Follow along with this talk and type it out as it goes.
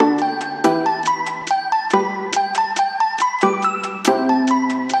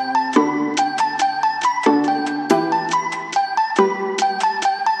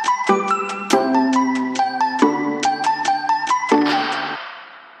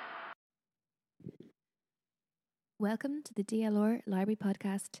Welcome to the DLR Library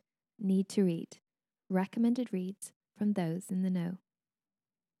Podcast, Need to Read. Recommended reads from those in the know.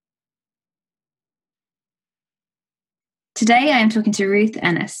 Today I am talking to Ruth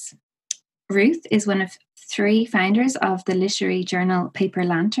Ennis. Ruth is one of three founders of the literary journal Paper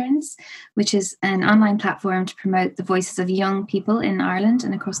Lanterns, which is an online platform to promote the voices of young people in Ireland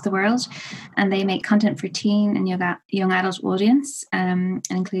and across the world. And they make content for teen and young adult audience and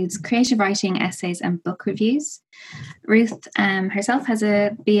includes creative writing, essays and book reviews. Ruth herself has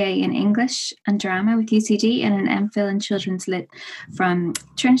a BA in English and Drama with UCD and an MPhil in Children's Lit from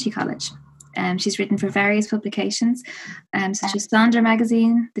Trinity College. She's written for various publications such as Sonder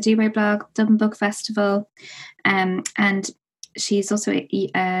magazine, the Dewey blog, Dublin Book Festival, and she's also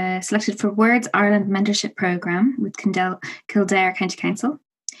selected for Words Ireland mentorship programme with Kildare County Council,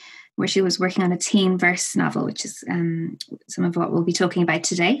 where she was working on a teen verse novel, which is some of what we'll be talking about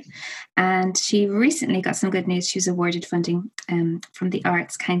today. And she recently got some good news. She was awarded funding from the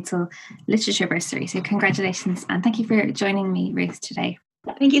Arts Council Literature Bursary. So congratulations, and thank you for joining me, Ruth, today.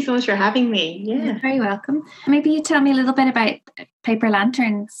 Thank you so much for having me. Yeah. You're very welcome. Maybe you tell me a little bit about Paper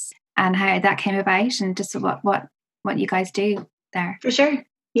Lanterns and how that came about and just what you guys do there. For sure.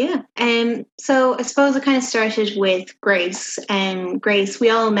 Yeah. So I suppose it kind of started with Grace. Grace,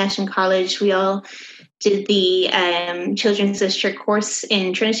 we all met in college. We all did the Children's Literature course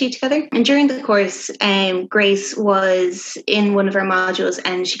in Trinity together. And during the course, Grace was in one of our modules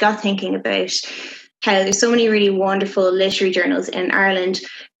and she got thinking about how there's so many really wonderful literary journals in Ireland.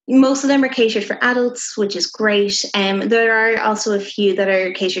 Most of them are catered for adults, which is great. There are also a few that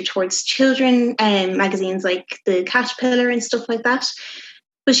are catered towards children, magazines like The Caterpillar and stuff like that.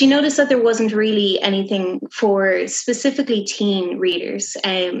 But she noticed that there wasn't really anything for specifically teen readers.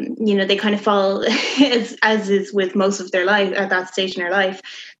 They kind of fall, as is with most of their life, at that stage in their life,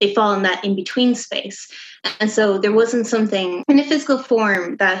 they fall in that in-between space. And so there wasn't something in a physical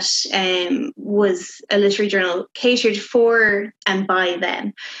form that was a literary journal catered for and by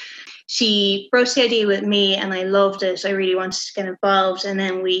them. She broached the idea with me and I loved it. I really wanted to get involved. And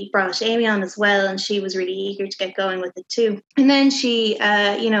then we brought Amy on as well. And she was really eager to get going with it too. And then she,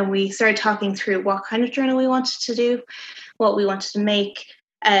 we started talking through what kind of journal we wanted to do, what we wanted to make,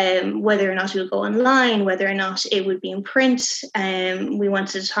 whether or not it would go online, whether or not it would be in print. We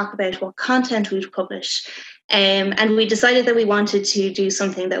wanted to talk about what content we'd publish. And we decided that we wanted to do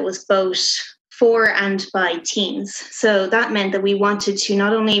something that was both for and by teens. So that meant that we wanted to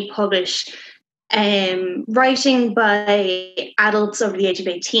not only publish writing by adults over the age of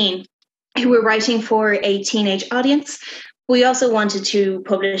 18 who were writing for a teenage audience. We also wanted to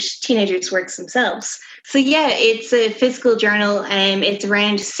publish teenagers' works themselves. So yeah, it's a physical journal. It's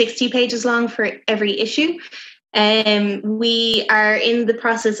around 60 pages long for every issue. We are in the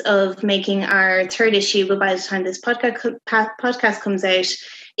process of making our third issue, but by the time this podcast comes out,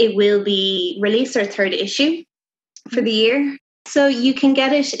 it will be released, our third issue for the year. So you can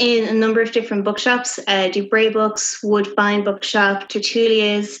get it in a number of different bookshops, Dubray Books, Woodbine Bookshop,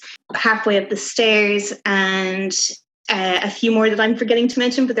 Tertullia's, Halfway Up the Stairs, and a few more that I'm forgetting to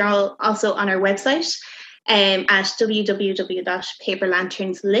mention, but they're all also on our website at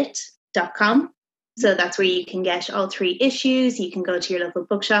www.paperlanternslit.com. So that's where you can get all three issues. You can go to your local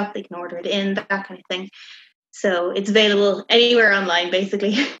bookshop, they can order it in, that kind of thing. So it's available anywhere online,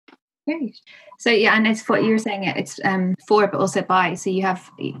 basically. Great. So yeah, and it's what you were saying, it's for but also by. So you have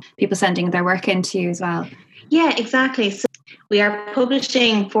people sending their work into you as well. Yeah, exactly. So we are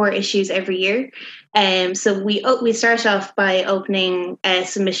publishing 4 issues every year. So we start off by opening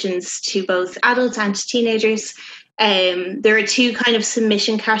submissions to both adults and to teenagers. There are 2 kind of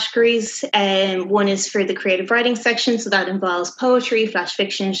submission categories. One is for the creative writing section, so that involves poetry, flash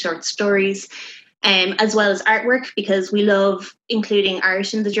fiction, short stories, as well as artwork, because we love including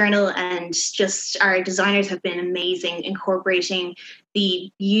art in the journal, and just our designers have been amazing incorporating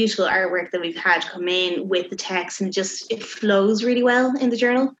the beautiful artwork that we've had come in with the text, and it flows really well in the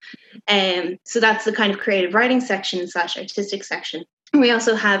journal. So that's the kind of creative writing section / artistic section. We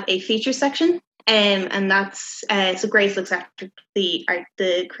also have a feature section. And that's so Grace looks after the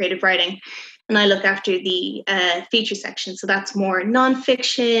creative writing, and I look after the feature section. So that's more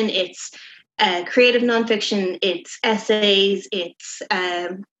nonfiction. It's creative nonfiction. It's essays. It's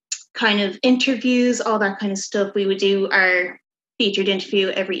kind of interviews, all that kind of stuff. We would do our featured interview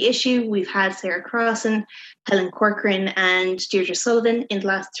every issue. We've had Sarah Crossan, Helen Corcoran, and Deirdre Sullivan in the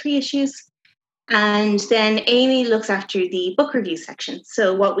last 3 issues. And then Amy looks after the book review section.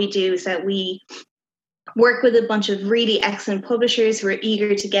 So what we do is that we work with a bunch of really excellent publishers who are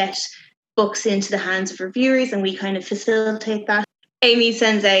eager to get books into the hands of reviewers, and we kind of facilitate that. Amy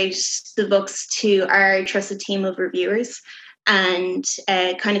sends out the books to our trusted team of reviewers, and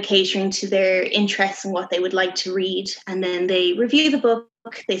kind of catering to their interests and what they would like to read. And then they review the book,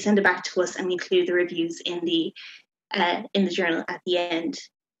 they send it back to us, and we include the reviews in the journal at the end.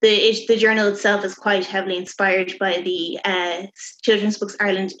 The journal itself is quite heavily inspired by the Children's Books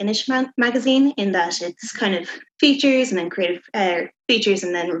Ireland Inish magazine, in that it's kind of features and then creative features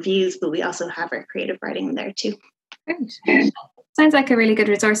and then reviews, but we also have our creative writing in there too. Great. Sounds like a really good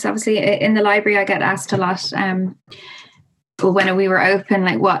resource. Obviously, in the library, I get asked a lot. When we were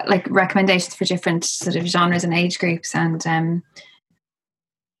open, what recommendations for different sort of genres and age groups, and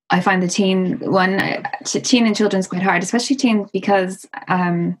I find the teen and children's quite hard, especially teen, because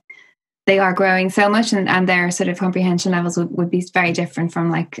they are growing so much, and their sort of comprehension levels would be very different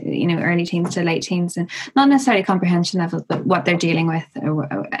from early teens to late teens, and not necessarily comprehension levels, but what they're dealing with, or,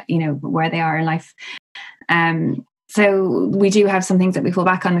 where they are in life. So we do have some things that we fall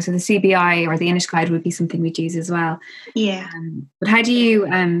back on. So the CBI or the Inish Guide would be something we'd use as well. Yeah. But how do you,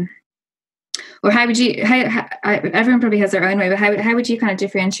 or how would you, everyone probably has their own way, but how would you kind of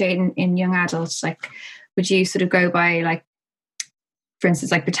differentiate in young adults? Would you sort of go by, for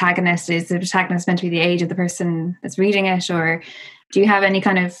instance, protagonist? Is the protagonist meant to be the age of the person that's reading it? Or do you have any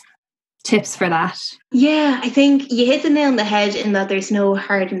kind of tips for that? Yeah, I think you hit the nail on the head in that there's no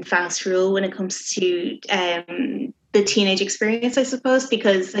hard and fast rule when it comes to the teenage experience, I suppose,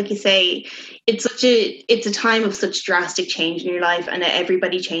 because like you say, it's a time of such drastic change in your life, and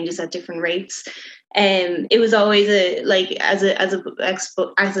everybody changes at different rates. It was always as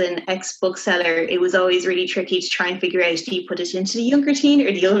an ex bookseller, it was always really tricky to try and figure out, do you put it into the younger teen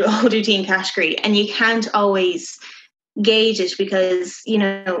or the older teen category? And you can't always gauge it, because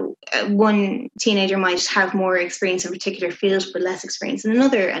one teenager might have more experience in a particular field but less experience in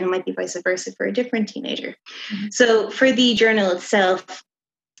another, and it might be vice versa for a different teenager. Mm-hmm. So for the journal itself,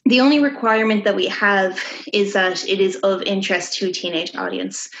 the only requirement that we have is that it is of interest to a teenage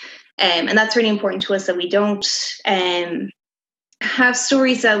audience, and that's really important to us, that we don't have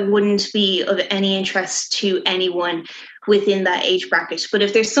stories that wouldn't be of any interest to anyone within that age bracket. But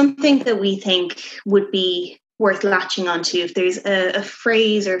if there's something that we think would be worth latching onto, if there's a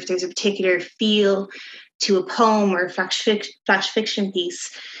phrase, or if there's a particular feel to a poem or a flash fiction piece,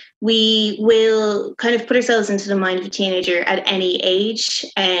 we will kind of put ourselves into the mind of a teenager at any age,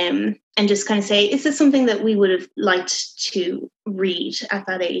 and just kind of say, is this something that we would have liked to read at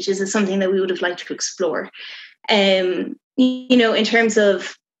that age? Is it something that we would have liked to explore? In terms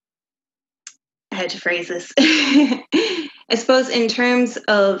of how to phrase this, I suppose in terms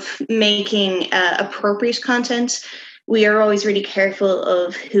of making appropriate content, we are always really careful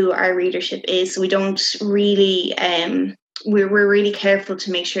of who our readership is. So we don't really, we're really careful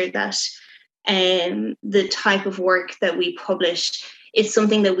to make sure that the type of work that we publish is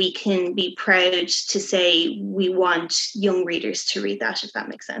something that we can be proud to say we want young readers to read that, if that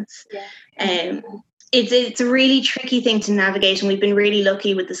makes sense. Yeah. It's a really tricky thing to navigate, and we've been really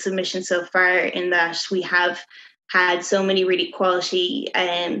lucky with the submission so far, in that we have had so many really quality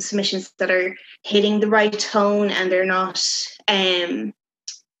submissions that are hitting the right tone, and they're not, they're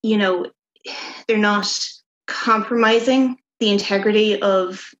not compromising the integrity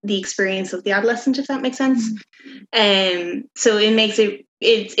of the experience of the adolescent, if that makes sense. Mm-hmm. So it makes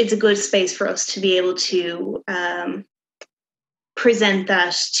it's a good space for us to be able to present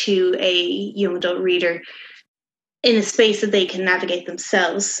that to a young adult reader in a space that they can navigate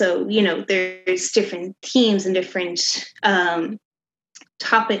themselves. So, there's different themes and different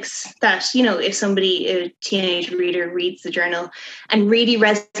topics that, if a teenage reader reads the journal and really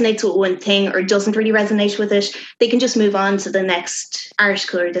resonates with one thing, or doesn't really resonate with it, they can just move on to the next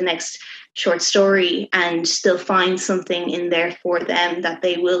article or the next short story, and they'll find something in there for them that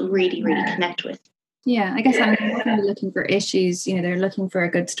they will really, really connect with. Yeah, I guess I'm really looking for issues. They're looking for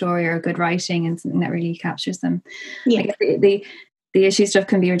a good story or a good writing, and something that really captures them. Yeah. I guess the issue stuff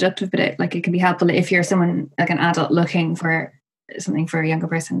can be reductive, but it can be helpful if you're someone like an adult looking for something for a younger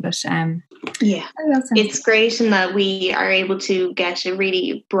person. But yeah, it's great in that we are able to get a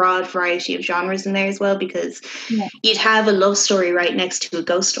really broad variety of genres in there as well, because you'd have a love story right next to a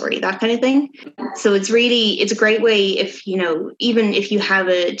ghost story, that kind of thing. So it's a great way, if even if you have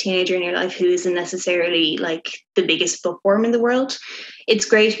a teenager in your life who isn't necessarily the biggest bookworm in the world, it's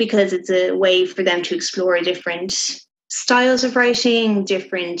great because it's a way for them to explore different styles of writing,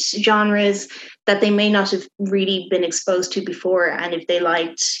 different genres that they may not have really been exposed to before. And if they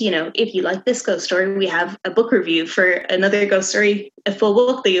liked, if you like this ghost story, we have a book review for another ghost story, a full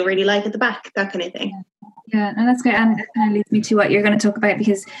book that you'll really like at the back, that kind of thing. Yeah, and that's great. And that kind of leads me to what you're going to talk about,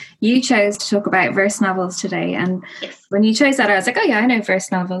 because you chose to talk about verse novels today. And Yes. when you chose that, I was like, oh yeah, I know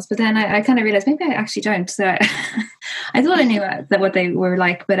verse novels. But then I kind of realized maybe I actually don't. So I thought I knew what they were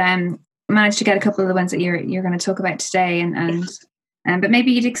like, but managed to get a couple of the ones that you're going to talk about today. And but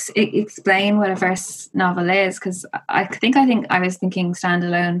maybe you'd explain what a verse novel is, because I think I was thinking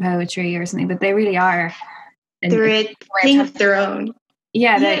standalone poetry or something, but they really are. They're a thing of their own.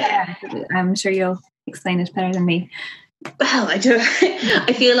 Yeah. I'm sure you'll explain it better than me. Well, I do.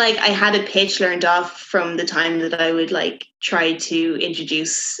 I feel like I had a pitch learned off from the time that I would like try to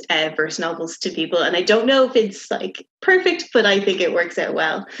introduce verse novels to people, and I don't know if it's like perfect, but I think it works out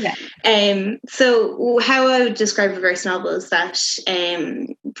well. Yeah. So how I would describe a verse novel is that,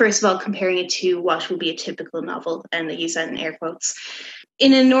 first of all, comparing it to what would be a typical novel, and I use that in air quotes.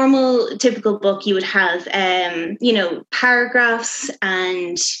 In a normal, typical book, you would have, paragraphs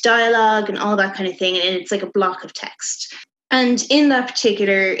and dialogue and all that kind of thing, and it's like a block of text. And in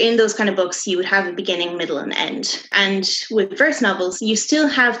those kind of books, you would have a beginning, middle, and end. And with verse novels, you still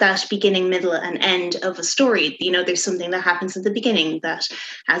have that beginning, middle, and end of a story. There's something that happens at the beginning that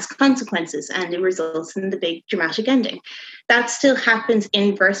has consequences, and it results in the big dramatic ending. That still happens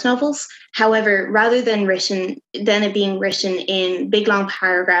in verse novels. However, rather than it being written in big long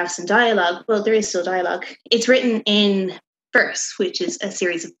paragraphs and dialogue, well, there is still dialogue. It's written in verse, which is a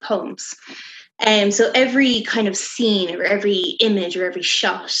series of poems. So every kind of scene or every image or every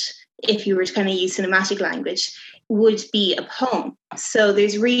shot, if you were to kind of use cinematic language, would be a poem. So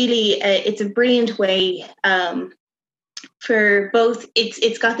there's really, it's a brilliant way for both.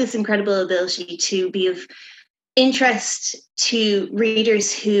 It's got this incredible ability to be of interest to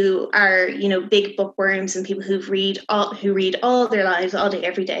readers who are, big bookworms and people who read all their lives, all day,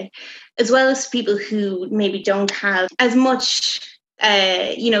 every day, as well as people who maybe don't have as much,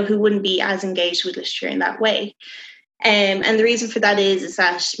 who wouldn't be as engaged with literature in that way. And the reason for that is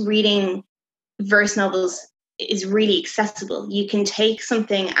that reading verse novels is really accessible. You can take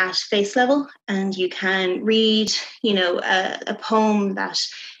something at face level and you can read, a poem that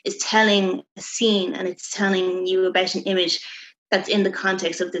is telling a scene and it's telling you about an image that's in the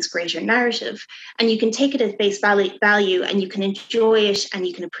context of this greater narrative. And you can take it at face value and you can enjoy it and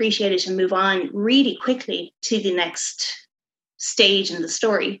you can appreciate it and move on really quickly to the next stage in the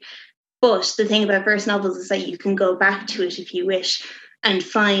story. But the thing about verse novels is that you can go back to it if you wish and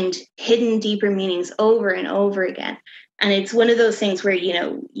find hidden deeper meanings over and over again. And it's one of those things where,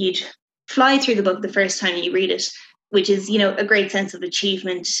 you'd fly through the book the first time you read it, which is, a great sense of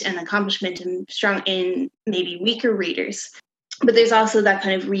achievement and accomplishment and strong in maybe weaker readers. But there's also that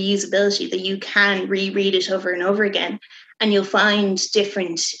kind of reusability that you can reread it over and over again, and you'll find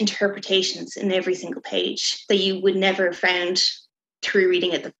different interpretations in every single page that you would never have found through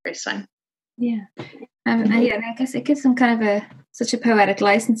reading it the first time. Yeah. And I guess it gives them kind of such a poetic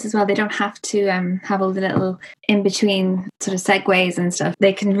license as well. They don't have to have all the little in-between sort of segues and stuff.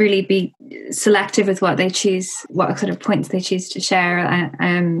 They can really be selective with what they choose, what sort of points they choose to share.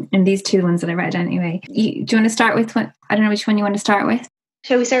 And these two ones that I read anyway. Do you want to start with one? I don't know which one you want to start with.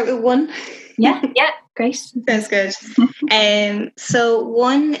 Shall we start with one? Yeah, great. Sounds good. So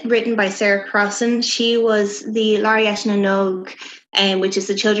one written by Sarah Crossan. She was the laureate in Nog, which is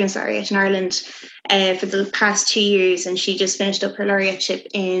the children's laureate in Ireland, for the past 2 years, and she just finished up her laureateship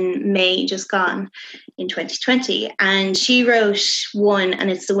in May, just gone, in 2020. And she wrote One,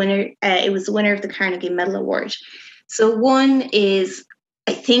 and it's the winner. It was the winner of the Carnegie Medal Award. So One is,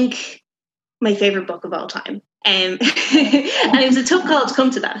 I think, my favorite book of all time. And it was a tough call to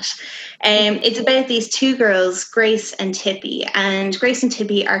come to that. It's about these two girls, Grace and Tippy, and Grace and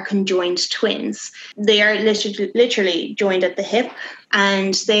Tippy are conjoined twins. They are literally joined at the hip,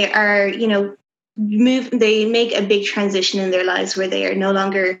 and they are, they make a big transition in their lives where they are no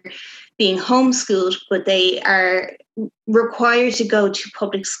longer being homeschooled, but they are required to go to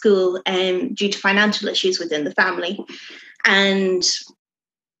public school due to financial issues within the family. And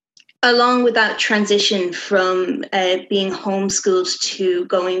along with that transition from being homeschooled to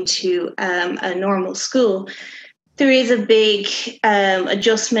going to a normal school, there is a big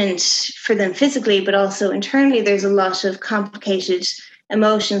adjustment for them physically, but also internally. There's a lot of complicated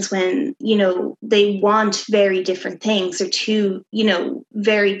emotions when, they want very different things. They're two,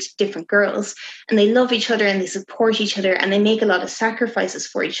 very different girls, and they love each other and they support each other and they make a lot of sacrifices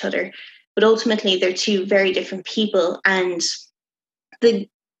for each other. But ultimately, they're two very different people. And the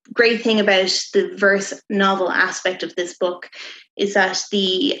great thing about the verse novel aspect of this book is that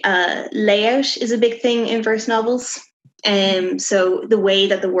the layout is a big thing in verse novels. So the way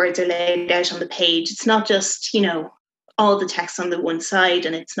that the words are laid out on the page, it's not just, all the text on the one side,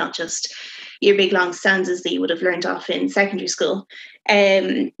 and it's not just, your big long stanzas that you would have learned off in secondary school.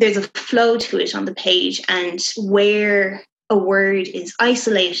 There's a flow to it on the page, and where a word is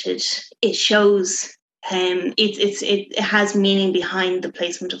isolated, it shows it has meaning behind the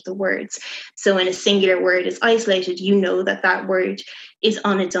placement of the words. So when a singular word is isolated, you know that word is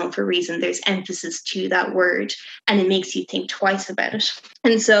on its own for a reason. There's emphasis to that word, and it makes you think twice about it.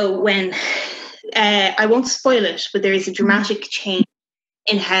 And so when I won't spoil it, but there is a dramatic change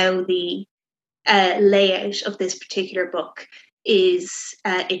in how the layout of this particular book is.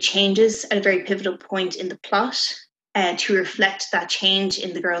 It changes at a very pivotal point in the plot to reflect that change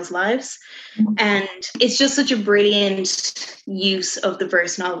in the girls' lives. And it's just such a brilliant use of the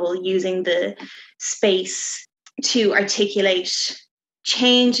verse novel, using the space to articulate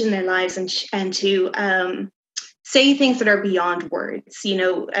change in their lives and to say things that are beyond words. You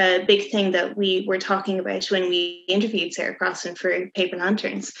know, a big thing that we were talking about when we interviewed Sarah Crossan for Paper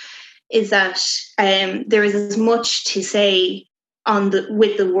Lanterns is that there is as much to say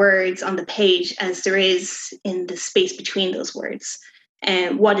with the words on the page as there is in the space between those words.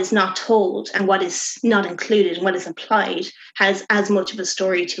 And what is not told and what is not included and what is implied has as much of a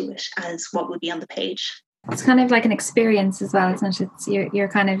story to it as what would be on the page. It's kind of like an experience as well, isn't it? It's you're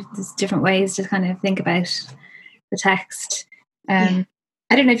kind of, there's different ways to kind of think about the text. I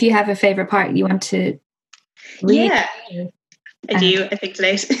don't know if you have a favourite part you want to read. Yeah, I do. I picked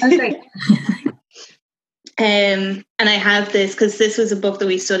it out. Oh, great. And I have this because this was a book that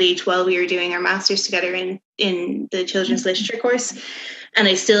we studied while we were doing our masters together in the children's literature course, and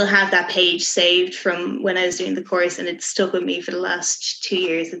I still have that page saved from when I was doing the course, and it's stuck with me for the last 2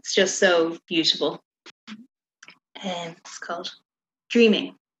 years. It's just so beautiful. It's called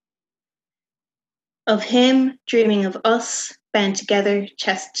Dreaming. Of him, dreaming of us, bound together,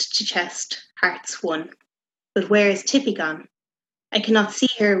 chest to chest, hearts one. But where is Tippy gone? I cannot see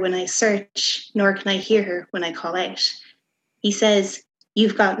her when I search, nor can I hear her when I call out. He says,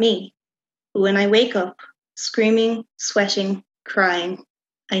 "You've got me." But when I wake up, screaming, sweating, crying,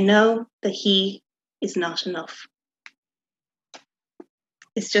 I know that he is not enough.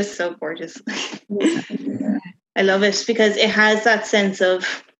 It's just so gorgeous. I love it because it has that sense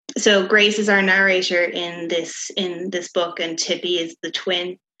of, so Grace is our narrator in this book, and Tippy is the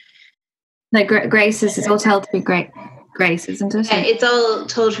twin. Like Grace is all told to be Grace, isn't it? Yeah, it's all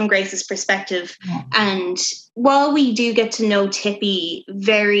told from Grace's perspective. Yeah. And while we do get to know Tippy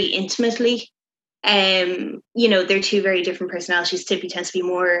very intimately, you know, they're two very different personalities. Tippy tends to be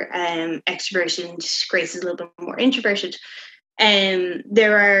more extroverted, and Grace is a little bit more introverted.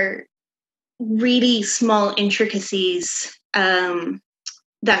 There are really small intricacies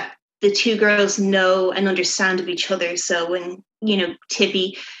that the two girls know and understand of each other. So when, you know,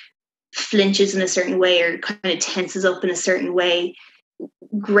 Tippy flinches in a certain way or kind of tenses up in a certain way,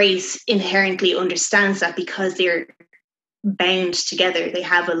 Grace inherently understands that because they're bound together. They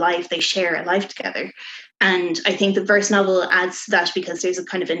have a life, they share a life together. And I think the verse novel adds to that because there's a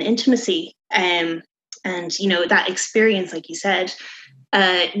kind of an intimacy. And, you know, that experience, like you said,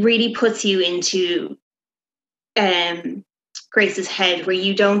 really puts you into Grace's head, where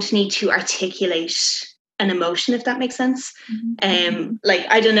you don't need to articulate an emotion, if that makes sense. Like,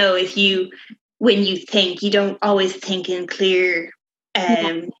 I don't know if when you think, you don't always think in clear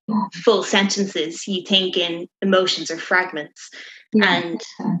full sentences. You think in emotions or fragments. And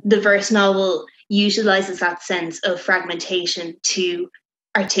the verse novel utilizes that sense of fragmentation to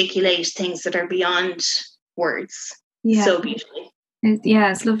articulate things that are beyond words so beautifully.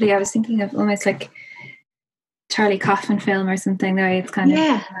 It's lovely. I was thinking of almost like Charlie Kaufman film or something. Though it's kind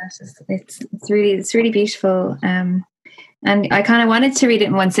of it's really beautiful. And I kind of wanted to read it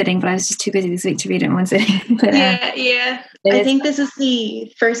in one sitting, but I was just too busy this week to read it in one sitting. But, I think this is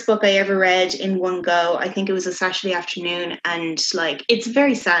the first book I ever read in one go. I think it was a Saturday afternoon, and like, it's a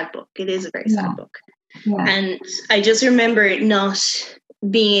very sad book. It is a very sad book. And I just remember not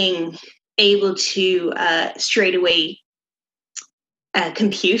being able to straight away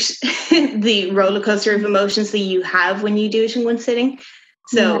compute the roller coaster of emotions that you have when you do it in one sitting.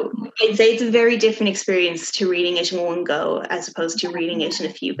 So I'd say it's a very different experience to reading it in one go as opposed to reading it in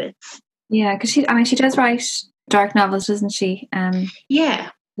a few bits. Yeah, because she does write dark novels, doesn't she?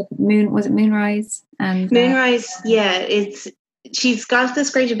 Was it Moonrise? And Moonrise, she's got this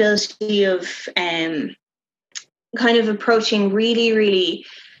great ability of kind of approaching really, really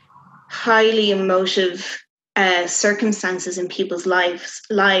highly emotive circumstances in people's lives,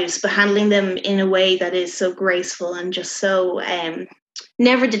 but handling them in a way that is so graceful and just so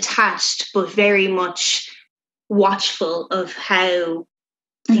never detached, but very much watchful of how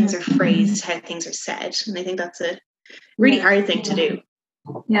things are phrased, how things are said. And I think that's a really hard thing to do.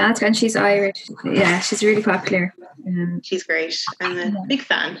 Yeah, that's good. And she's Irish. Yeah, she's really popular. She's great. I'm a big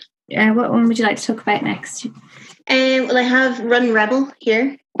fan. What one would you like to talk about next? Well, I have Run Rebel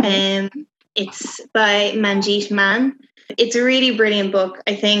here. It's by Manjeet Mann. It's a really brilliant book.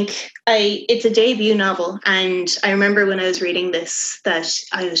 I think it's a debut novel, and I remember when I was reading this that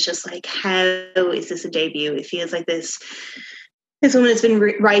I was just like, how is this a debut? It feels like this woman has been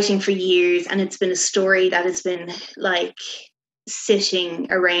writing for years, and it's been a story that has been like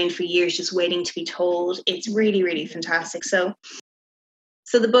sitting around for years just waiting to be told. It's really, really fantastic. So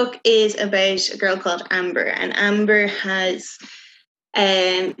the book is about a girl called Amber, and Amber has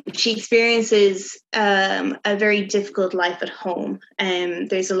she experiences a very difficult life at home.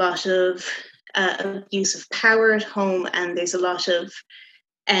 There's a lot of abuse of power at home, and there's a lot of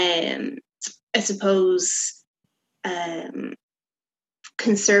I suppose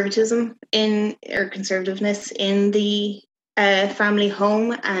conservativeness in the family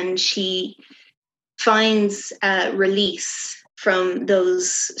home, and she finds release from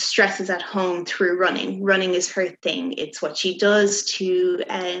those stresses at home through running. Running is her thing. It's what she does to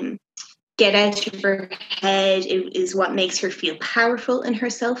get out of her head. It is what makes her feel powerful in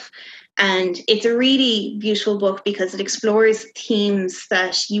herself. And it's a really beautiful book because it explores themes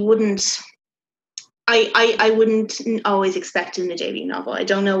that you wouldn't I wouldn't always expect in a debut novel. I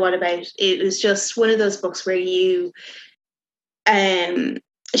don't know what about it. Was just one of those books where you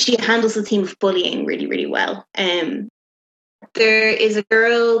she handles the theme of bullying really, really well. There is a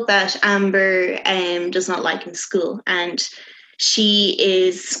girl that Amber does not like in school, and she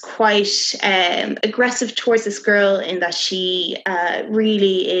is quite aggressive towards this girl in that she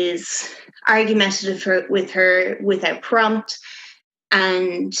really is argumentative with her without prompt.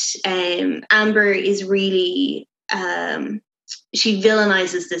 And Amber is really she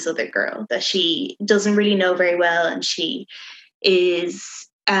villainizes this other girl that she doesn't really know very well, and she is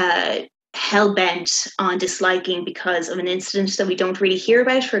hell-bent on disliking because of an incident that we don't really hear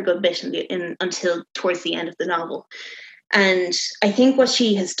about for a good bit until towards the end of the novel. And I think what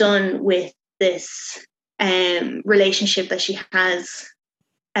she has done with this relationship that she has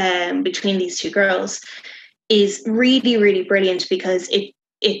between these two girls is really, really brilliant, because it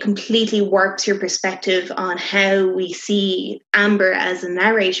completely warps your perspective on how we see Amber as a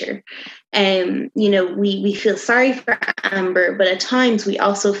narrator. We feel sorry for Amber, but at times we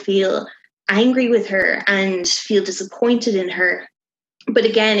also feel angry with her and feel disappointed in her. But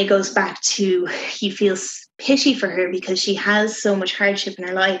again, it goes back to you feel pity for her because she has so much hardship in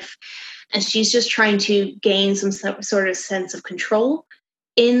her life, and she's just trying to gain some sort of sense of control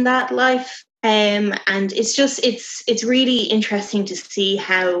in that life. And it's really interesting to see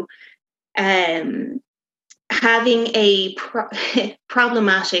how having a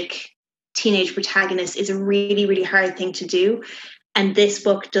problematic teenage protagonist is a really, really hard thing to do. And this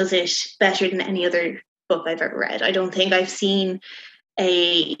book does it better than any other book I've ever read. I don't think I've seen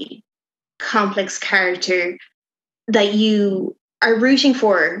a complex character that you are rooting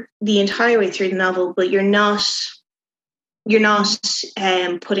for the entire way through the novel, but you're not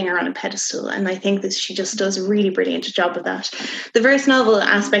putting her on a pedestal. And I think that she just does a really brilliant job of that. The verse novel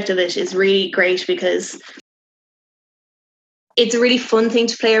aspect of it is really great because it's a really fun thing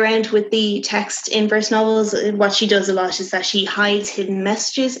to play around with the text in verse novels. What she does a lot is that she hides hidden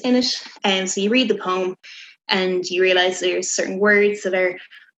messages in it. And so you read the poem and you realize there's certain words that are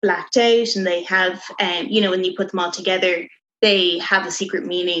blacked out, and they have, when you put them all together, they have a secret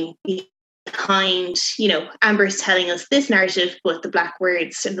meaning behind, Amber's telling us this narrative, but the black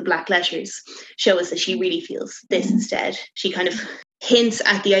words and the black letters show us that she really feels this instead. She kind of hints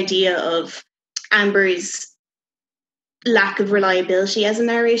at the idea of Amber's lack of reliability as a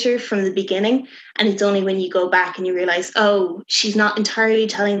narrator from the beginning, and it's only when you go back and you realize, oh, she's not entirely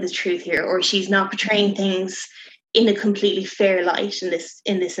telling the truth here, or she's not portraying things in a completely fair light in this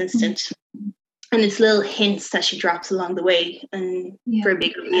instant. And it's little hints that she drops along the way, and for a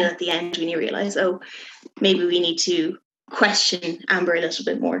big reveal at the end when you realize, oh, maybe we need to question Amber a little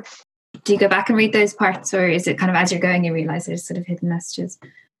bit more. Do you go back and read those parts, or is it kind of as you're going you realize there's sort of hidden messages?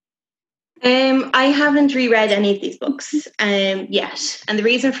 I haven't reread any of these books yet, and the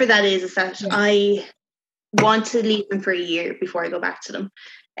reason for that is that I want to leave them for a year before I go back to them.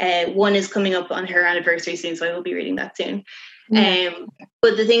 One is coming up on her anniversary soon, so I will be reading that soon.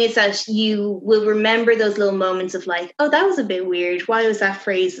 But the thing is that you will remember those little moments of like, oh, that was a bit weird. Why was that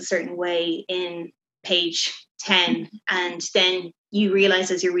phrased a certain way in page 10? And then you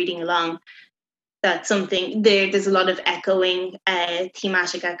realize as you're reading along that something there's a lot of echoing,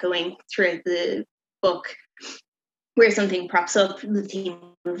 thematic echoing throughout the book, where something props up, the theme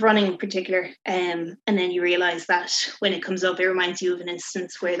of running in particular, and then you realize that when it comes up, it reminds you of an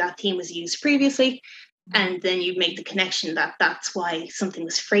instance where that theme was used previously, and then you make the connection that that's why something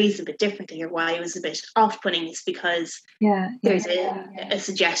was phrased a bit differently or why it was a bit off-putting. It's because there's a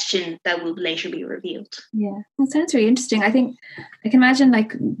suggestion that will later be revealed. Yeah, that sounds really interesting. I think I can imagine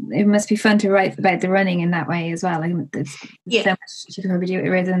like it must be fun to write about the running in that way as well. Like there's so much you can probably do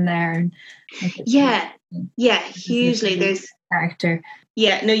with rhythm there. And hugely. There's character.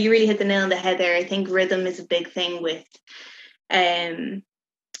 Yeah, no, you really hit the nail on the head there. I think rhythm is a big thing with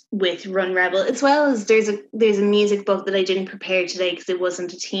Run Rebel, as well as there's a music book that I didn't prepare today because it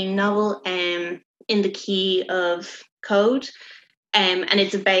wasn't a teen novel, In the Key of Code, and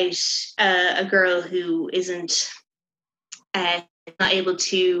it's about a girl who isn't not able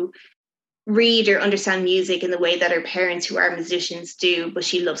to read or understand music in the way that her parents, who are musicians, do, but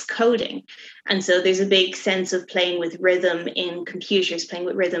she loves coding. And so there's a big sense of playing with rhythm in computers, playing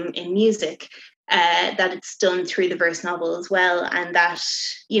with rhythm in music, that it's done through the verse novel as well. And that,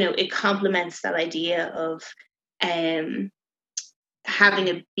 it complements that idea of having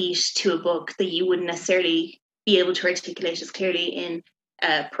a beat to a book that you wouldn't necessarily be able to articulate as clearly in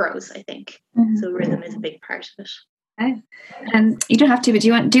prose, I think. Mm-hmm. So rhythm is a big part of it. Okay. You don't have to, but do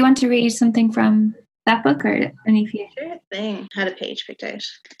you want to read something from that book or any future? Sure thing. Had a page picked out.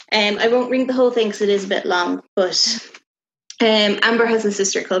 I won't read the whole thing because it is a bit long, but Amber has a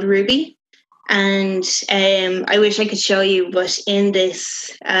sister called Ruby, and I wish I could show you, but in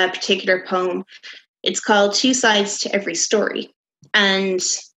this particular poem, it's called Two Sides to Every Story. And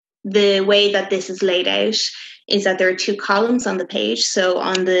the way that this is laid out is that there are two columns on the page. So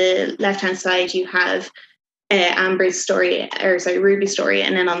on the left-hand side, you have Ruby's story,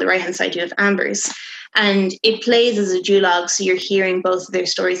 and then on the right hand side you have Amber's, and it plays as a duologue, so you're hearing both of their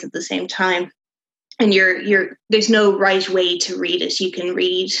stories at the same time, and there's no right way to read it. You can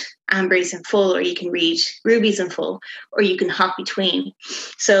read Amber's in full, or you can read Ruby's in full, or you can hop between.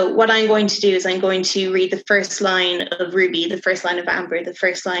 So what I'm going to do is I'm going to read the first line of Ruby, the first line of Amber, the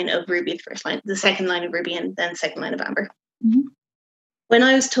first line of Ruby, the second line of Ruby, and then second line of Amber. Mm-hmm. When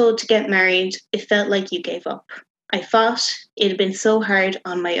I was told to get married, it felt like you gave up. I fought. It had been so hard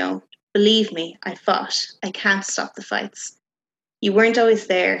on my own. Believe me, I fought. I can't stop the fights. You weren't always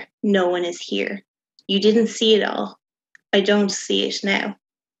there. No one is here. You didn't see it all. I don't see it now.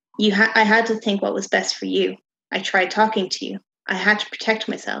 I had to think what was best for you. I tried talking to you. I had to protect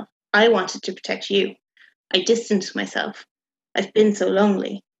myself. I wanted to protect you. I distanced myself. I've been so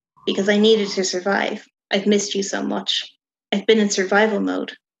lonely because I needed to survive. I've missed you so much. I've been in survival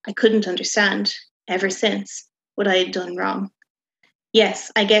mode. I couldn't understand, ever since, what I had done wrong.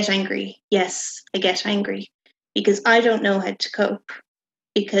 Yes, I get angry. Yes, I get angry. Because I don't know how to cope.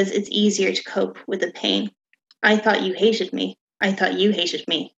 Because it's easier to cope with the pain. I thought you hated me. I thought you hated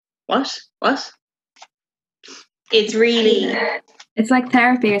me. What? It's really... It's like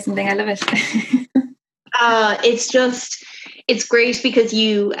therapy or something. I love it. It's great because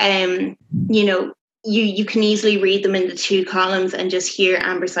you can easily read them in the two columns and just hear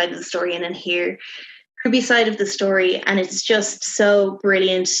Amber's side of the story and then hear Ruby's side of the story. And it's just so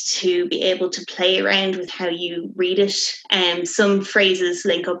brilliant to be able to play around with how you read it. Some phrases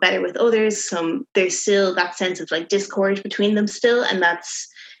link up better with others. There's still that sense of like discord between them still. And that's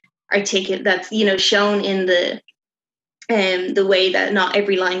articulate. That's, shown in the way that not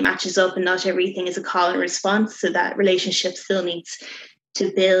every line matches up and not everything is a call and response. So that relationship still needs to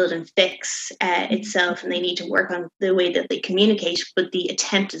build and fix itself, and they need to work on the way that they communicate, but the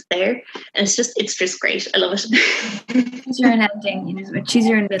attempt is there, and it's just great. I love it. Choose your own ending, choose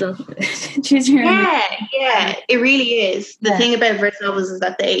your own middle. Choose your own yeah, it really is. The thing about verse novels is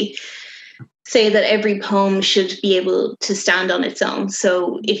that they say that every poem should be able to stand on its own.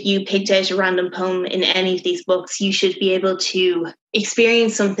 So if you picked out a random poem in any of these books, you should be able to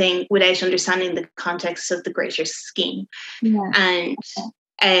experience something without understanding the context of the greater scheme. Yeah.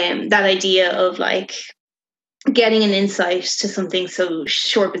 And that idea of like getting an insight to something so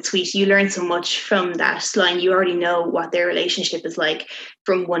short but sweet, you learn so much from that line. You already know what their relationship is like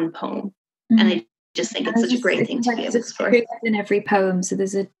from one poem. Mm-hmm. And I just think it's such a great thing to be able to explore. In every poem, so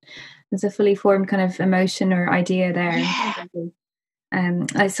there's a fully formed kind of emotion or idea there. Yeah.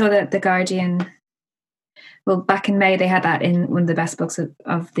 I saw that The Guardian, well, back in May, they had that in one of the best books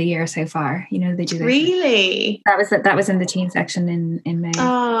of the year so far. They do this. Really? That was in the teen section in May.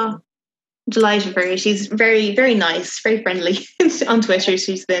 Oh, delighted for her. She's very, very nice, very friendly on Twitter.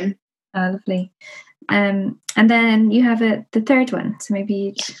 She's been. Oh, lovely. And then you have the third one. So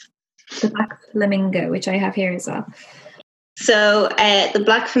maybe The Black Flamingo, which I have here as well. So The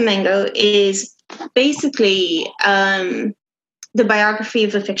Black Flamingo is basically the biography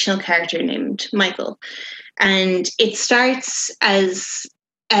of a fictional character named Michael. And it starts as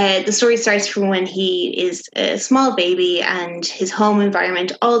the story starts from when he is a small baby and his home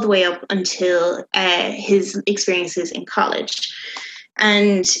environment all the way up until his experiences in college.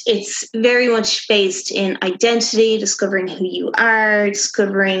 And it's very much based in identity, discovering who you are,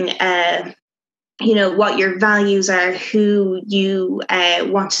 discovering what your values are, who you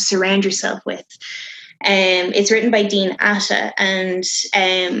want to surround yourself with. It's written by Dean Atta, and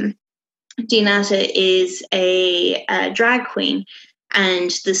Dean Atta is a drag queen,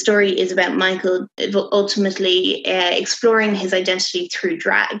 and the story is about Michael ultimately exploring his identity through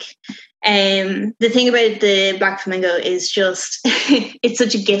drag. The thing about the Black Flamingo is just it's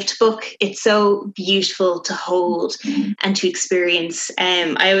such a gift book. It's so beautiful to hold and to experience.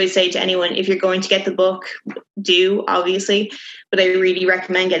 I always say to anyone, if you're going to get the book, do, obviously, but I really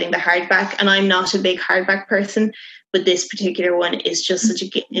recommend getting the hardback. And I'm not a big hardback person, but this particular one is just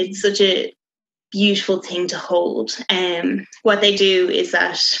such a beautiful thing to hold. What they do is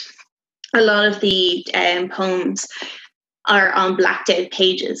that a lot of the poems are on blacked out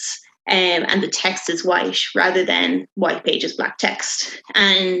pages. And the text is white rather than white pages, black text.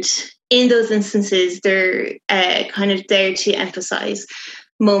 And in those instances, they're kind of there to emphasize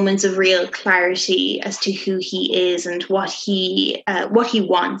moments of real clarity as to who he is and what he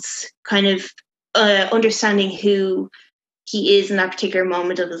wants, kind of understanding who he is in that particular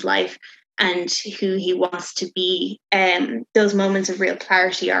moment of his life and who he wants to be. Those moments of real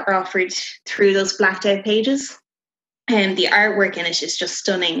clarity are offered through those blacked out pages. And the artwork in it is just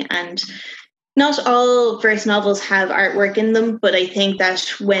stunning. And not all verse novels have artwork in them, but I think that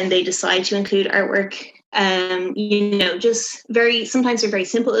when they decide to include artwork, just sometimes they're very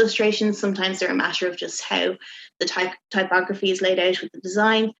simple illustrations. Sometimes they're a matter of just how the typography is laid out with the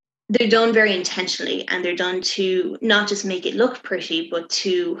design. They're done very intentionally, and they're done to not just make it look pretty, but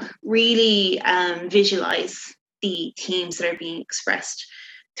to really visualize the themes that are being expressed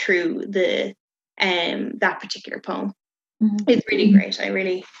through that particular poem. It's really great. I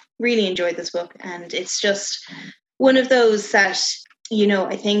really, really enjoyed this book, and it's just one of those that,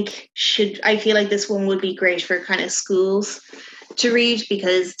 I feel like this one would be great for kind of schools to read,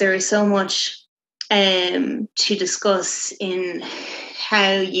 because there is so much to discuss in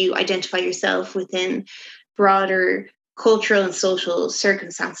how you identify yourself within broader cultural and social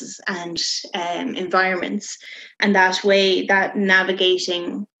circumstances and environments, and that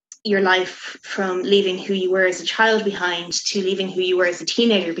navigating your life from leaving who you were as a child behind to leaving who you were as a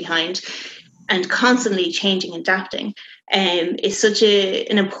teenager behind, and constantly changing and adapting, is such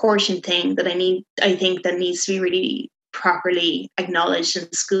an important thing that I think that needs to be really properly acknowledged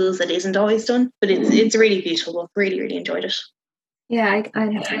in schools. That isn't always done, but it's a really beautiful book. Really, really enjoyed it. Yeah, I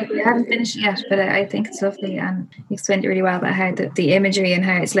haven't finished it yet, but I think it's lovely, and you explained it really well about how the imagery and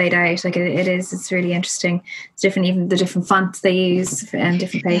how it's laid out. Like it's really interesting. It's different, even the different fonts they use and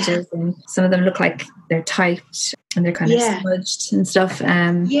different pages, and some of them look like they're typed and they're kind of smudged and stuff.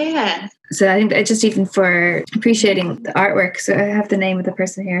 So I think just even for appreciating the artwork. So I have the name of the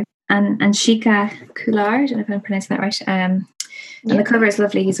person here, and Shika Kular. I don't know if I'm pronouncing that right. And the cover is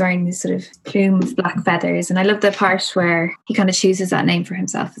lovely. He's wearing this sort of plume of black feathers. And I love the part where he kind of chooses that name for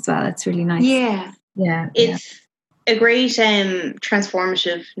himself as well. It's really nice. Yeah. It's a great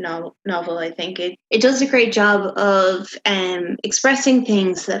transformative novel, I think. It does a great job of expressing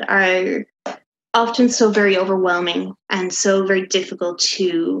things that are often so very overwhelming and so very difficult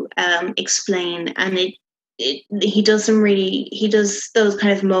to explain. And he does those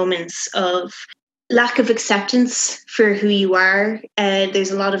kind of moments of lack of acceptance for who you are.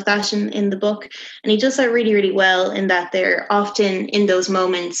 There's a lot of that in the book, and he does that really, really well, in that they're often in those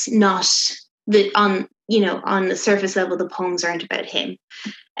moments not on the surface level. The poems aren't about him,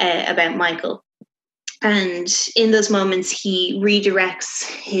 about Michael, and in those moments he redirects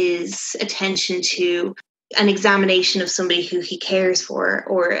his attention to an examination of somebody who he cares for,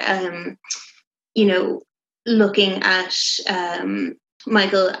 or looking at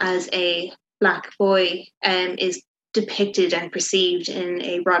Michael as a Black boy is depicted and perceived in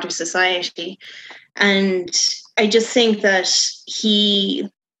a broader society. And I just think that the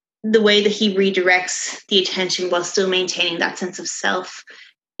way that he redirects the attention while still maintaining that sense of self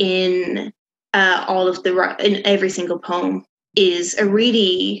in in every single poem is a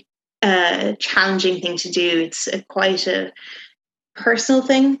really challenging thing to do. It's quite a personal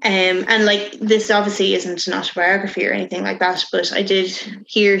thing, and like, this obviously isn't an autobiography or anything like that, but I did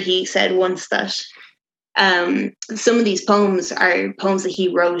hear he said once that some of these poems are poems that he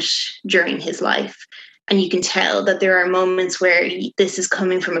wrote during his life, And you can tell that there are moments where this is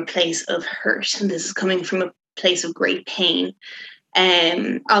coming from a place of hurt and this is coming from a place of great pain.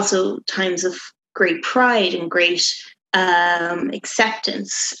 Also times of great pride and great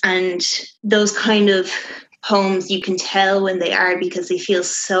acceptance. And those kind of poems, you can tell when they are, because they feel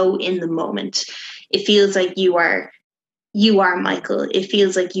so in the moment. It feels like you are Michael. It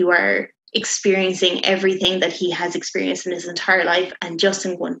feels like you are experiencing everything that he has experienced in his entire life, and just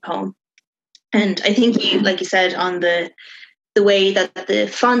in one poem. And I think you, like you said, on the way that the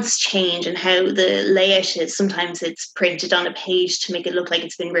fonts change and how the layout is, sometimes it's printed on a page to make it look like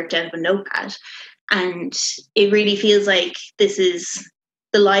it's been ripped out of a notepad. And it really feels like this is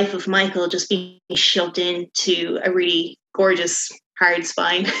the life of Michael just being shoved into a really gorgeous hard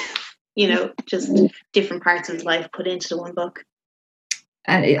spine, just different parts of his life put into the one book.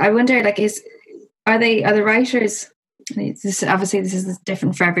 I wonder, like, are the writers, this is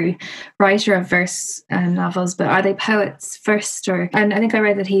different for every writer of verse novels, but are they poets first? And I think I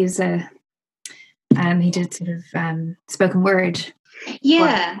read that he did sort of spoken word.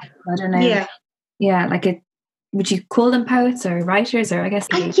 Yeah. I don't know. Yeah, like would you call them poets or writers, or I guess?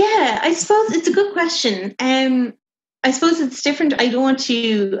 Yeah, I suppose it's a good question. I suppose it's different. I don't want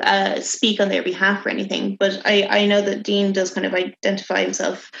to speak on their behalf or anything, but I know that Dean does kind of identify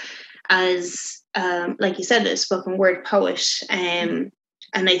himself as, like you said, a spoken word poet. And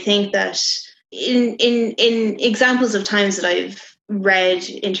I think that in examples of times that I've read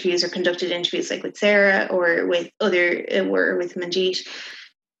interviews or conducted interviews, like with Sarah or with with Manjeet,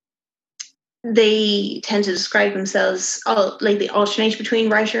 they tend to describe themselves like they alternate between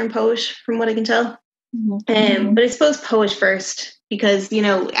writer and poet, from what I can tell. Mm-hmm. But I suppose poet first, because you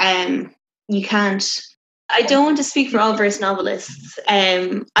can't. I don't want to speak for all verse novelists.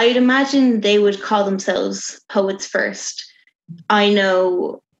 I'd imagine they would call themselves poets first. I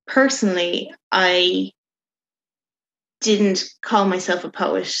know personally, I didn't call myself a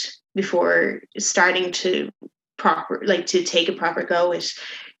poet before starting to take a proper go at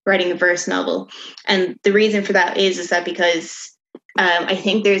writing a verse novel, and the reason for that is that because I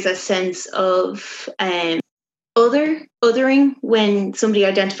think there's a sense of othering when somebody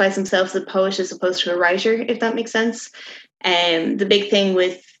identifies themselves as a poet as opposed to a writer, if that makes sense. The big thing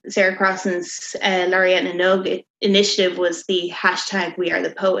with Sarah Crossan's Laureate and Nug initiative was the hashtag We Are the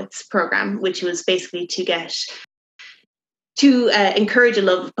Poets program, which was basically to encourage a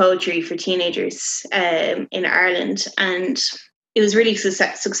love of poetry for teenagers in Ireland. And it was really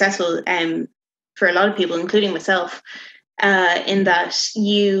successful for a lot of people, including myself. In that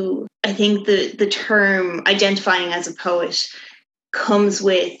I think the term identifying as a poet comes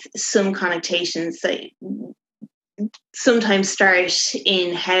with some connotations that sometimes start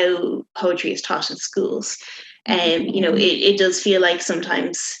in how poetry is taught in schools. It does feel like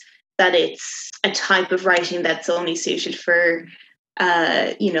sometimes that it's a type of writing that's only suited for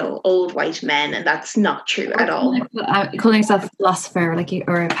old white men, and that's not true at all. Calling yourself a philosopher,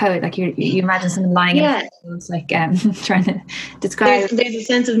 or a poet, like you imagine someone lying in the like trying to describe. There's a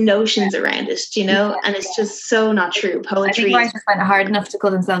sense of notions around it, and it's just so not true. Poetry. I think writers find it hard enough to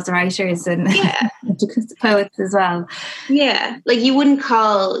call themselves writers and poets as well. Yeah, like you wouldn't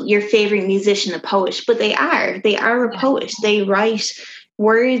call your favorite musician a poet, but they are. They are a poet. They write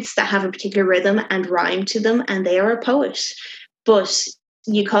words that have a particular rhythm and rhyme to them, and they are a poet. But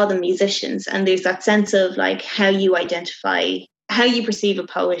you call them musicians, and there's that sense of like how you perceive a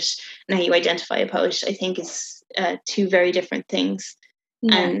poet and how you identify a poet, I think is two very different things.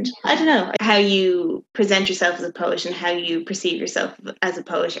 Yeah. And I don't know, how you present yourself as a poet and how you perceive yourself as a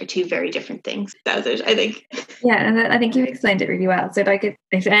poet are two very different things. That's it, I think. Yeah, and I think you explained it really well. So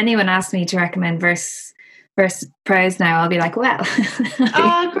if anyone asked me to recommend verse prose now, I'll be like, well.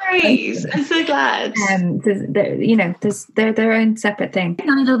 Oh, great! I'm so glad. There's their own separate thing.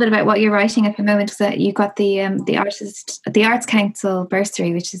 Tell me a little bit about what you're writing at the moment. So you got the Arts Council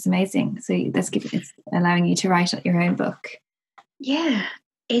bursary, which is amazing. So it's allowing you to write your own book. Yeah,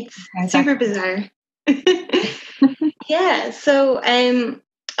 it's super bizarre. Yeah. So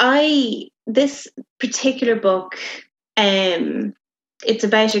this particular book, it's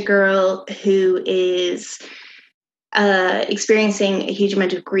about a girl who is experiencing a huge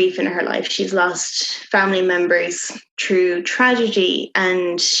amount of grief in her life. She's lost family members through tragedy,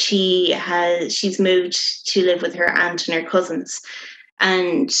 and she's moved to live with her aunt and her cousins.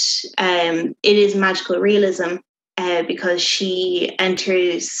 And it is magical realism because she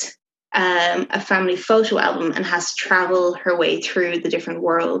enters a family photo album and has to travel her way through the different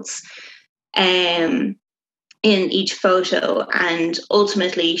worlds in each photo, and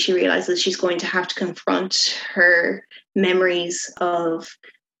ultimately she realizes she's going to have to confront her memories of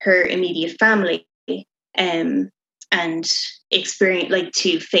her immediate family and experience, like,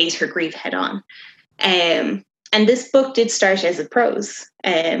 to face her grief head on. And this book did start as a prose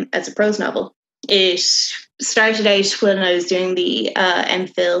novel. It started out when I was doing the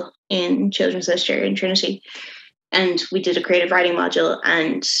MPhil in Children's Literature in Trinity, and we did a creative writing module,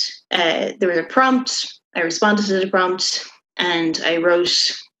 and there was a prompt. I responded to the prompt, and I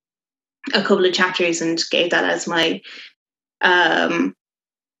wrote a couple of chapters and gave that as my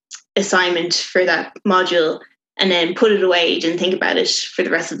assignment for that module, and then put it away, didn't think about it for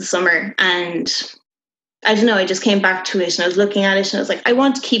the rest of the summer. And I don't know, I just came back to it, and I was looking at it, and I was like, I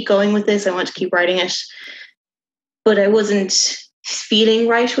want to keep going with this. I want to keep writing it. But I wasn't feeling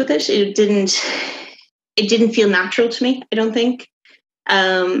right with it. It didn't feel natural to me, I don't think.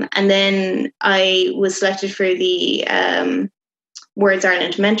 And then I was selected for the Words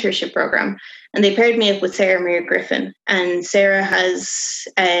Ireland mentorship program, and they paired me up with Sarah Maria Griffin. And Sarah has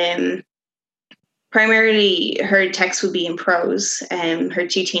primarily, her text would be in prose. Her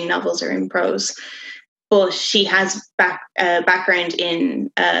 2 teen novels are in prose, but she has background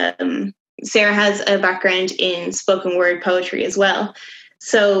in Sarah has a background in spoken word poetry as well.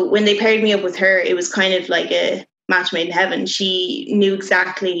 So when they paired me up with her, it was kind of like a match made in heaven. She knew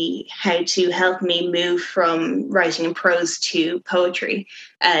exactly how to help me move from writing in prose to poetry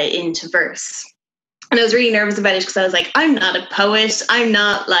into verse. And I was really nervous about it because I was like, I'm not a poet. I'm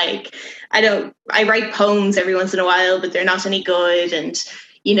not like, I write poems every once in a while, but they're not any good. And,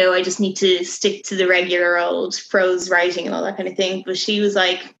 you know, I just need to stick to the regular old prose writing and all that kind of thing. But she was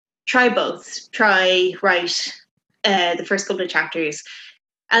like, try both. Try write the first couple of chapters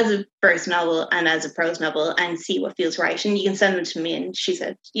as a verse novel and as a prose novel and see what feels right. And you can send them to me. And she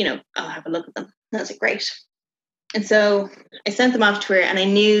said, you know, I'll have a look at them. And I was like, great. And so I sent them off to her, and I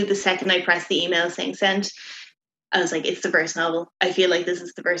knew the second I pressed the email saying sent, I was like, it's the verse novel. I feel like this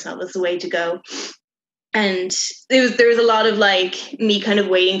is the verse novel. It's the way to go. And there was a lot of like me kind of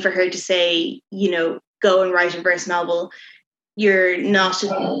waiting for her to say, you know, go and write a verse novel. You're not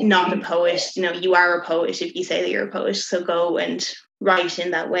a poet. You know, you are a poet if you say that you're a poet. So go and write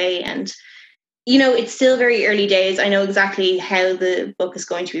in that way. And, you know, it's still very early days. I know exactly how the book is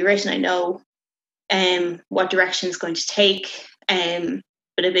going to be written. I know what direction it's going to take.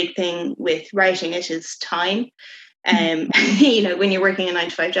 But a big thing with writing it is time. You know, when you're working a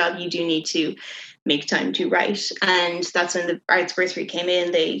 9-to-5 job, you do need to make time to write. And that's when the arts bursary came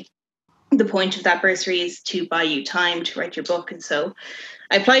in. The point of that bursary is to buy you time to write your book. And so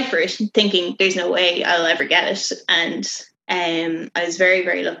I applied for it thinking there's no way I'll ever get it. And I was very,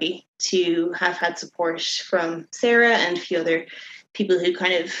 very lucky to have had support from Sarah and a few other people who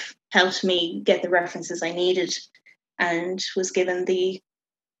kind of helped me get the references I needed, and was given the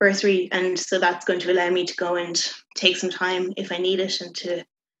bursary. And so that's going to allow me to go and take some time if I need it and to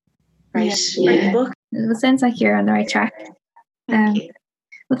write the book. It sounds like you're on the right track. Thank you.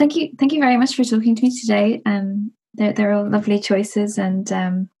 Well, thank you very much for talking to me today. They're all lovely choices,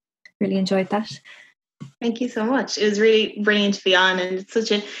 and really enjoyed that. Thank you so much. It was really brilliant to be on, and it's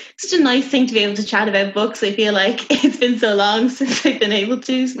such a nice thing to be able to chat about books. I feel like it's been so long since I've been able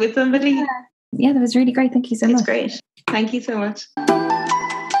to with somebody. Yeah, that was really great. Thank you so much. It's great. Thank you so much.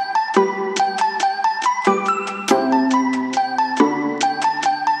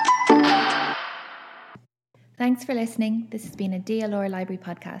 Thanks for listening. This has been a DLR Library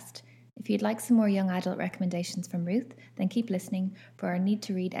podcast. If you'd like some more young adult recommendations from Ruth, then keep listening for our Need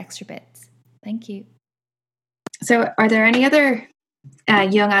to Read extra bits. Thank you. So are there any other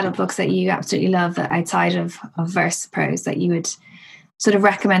young adult books that you absolutely love that outside of verse prose that you would sort of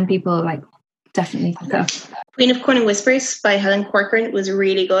recommend people like definitely pick up? Queen of Corn and Whispers by Helen Corcoran was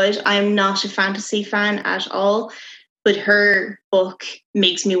really good. I'm not a fantasy fan at all, but her book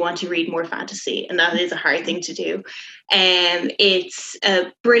makes me want to read more fantasy, and that is a hard thing to do. It's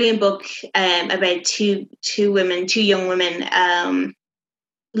a brilliant book about two young women.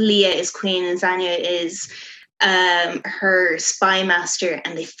 Leah is queen and Zanya is her spy master,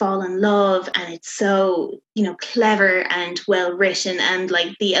 and they fall in love, and it's so, you know, clever and well written, and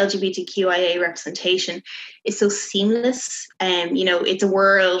like the LGBTQIA representation is so seamless. You know, it's a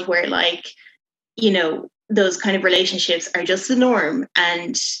world where, like, you know, those kind of relationships are just the norm,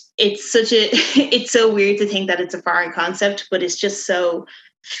 and it's so weird to think that it's a foreign concept, but it's just so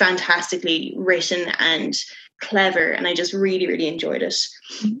fantastically written and clever, and I just really, really enjoyed it.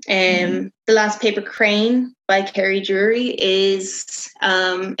 The Last Paper Crane by Kerry Drury is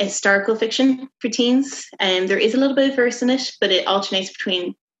historical fiction for teens, and there is a little bit of verse in it, but it alternates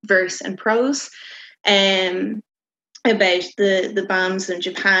between verse and prose, about the bombs in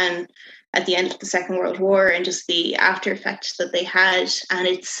Japan at the end of the Second World War and just the after effects that they had. And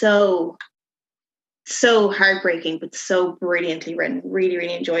it's so so heartbreaking, but so brilliantly written. Really,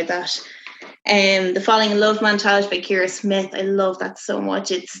 really enjoyed that. The Falling in Love montage by Kira Smith. I love that so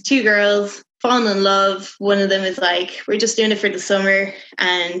much. It's two girls falling in love. One of them is like, we're just doing it for the summer.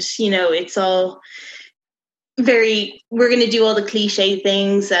 And, it's all we're going to do all the cliche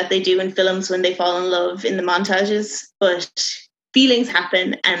things that they do in films when they fall in love in the montages. But feelings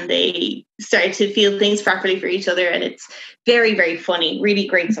happen and they start to feel things properly for each other. And it's very, very funny. Really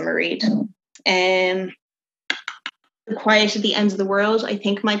great summer read. The Quiet at the End of the World, I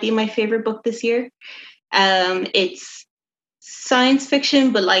think, might be my favorite book this year. It's science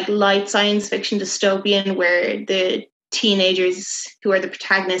fiction, but like light science fiction dystopian, where the teenagers who are the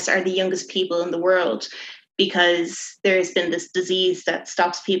protagonists are the youngest people in the world because there's been this disease that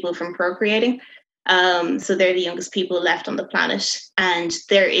stops people from procreating. So they're the youngest people left on the planet. And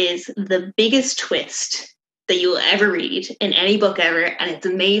there is the biggest twist that you'll ever read in any book ever, and it's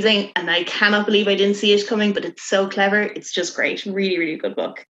amazing, and I cannot believe I didn't see it coming, but it's so clever. It's just great. Really, really good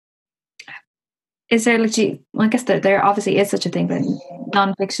book. Is there I guess that there obviously is such a thing, but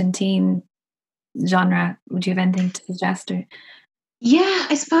non-fiction teen genre, would you have anything to suggest? Or? Yeah,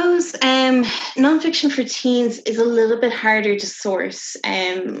 I suppose non-fiction for teens is a little bit harder to source.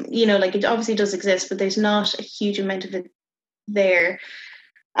 It obviously does exist, but there's not a huge amount of it there.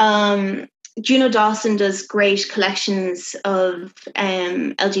 Juno Dawson does great collections of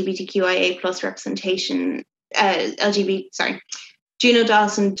LGBTQIA plus representation. Juno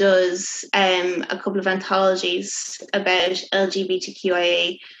Dawson does a couple of anthologies about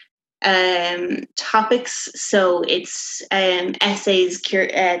LGBTQIA topics. So it's essays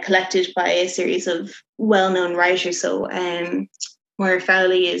collected by a series of well-known writers. So Moira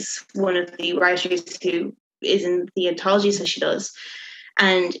Fowley is one of the writers who is in the anthologies that she does.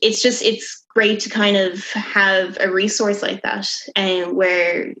 And it's great to kind of have a resource like that,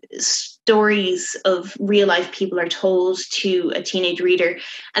 where stories of real life people are told to a teenage reader,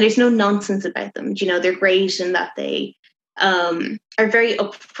 and there's no nonsense about them. They're great in that they are very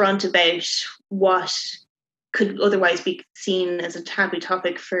upfront about what could otherwise be seen as a taboo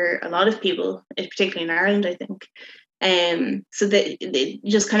topic for a lot of people, particularly in Ireland, I think. So that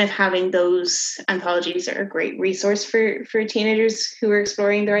just kind of having those anthologies are a great resource for teenagers who are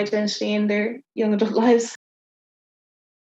exploring their identity in their young adult lives.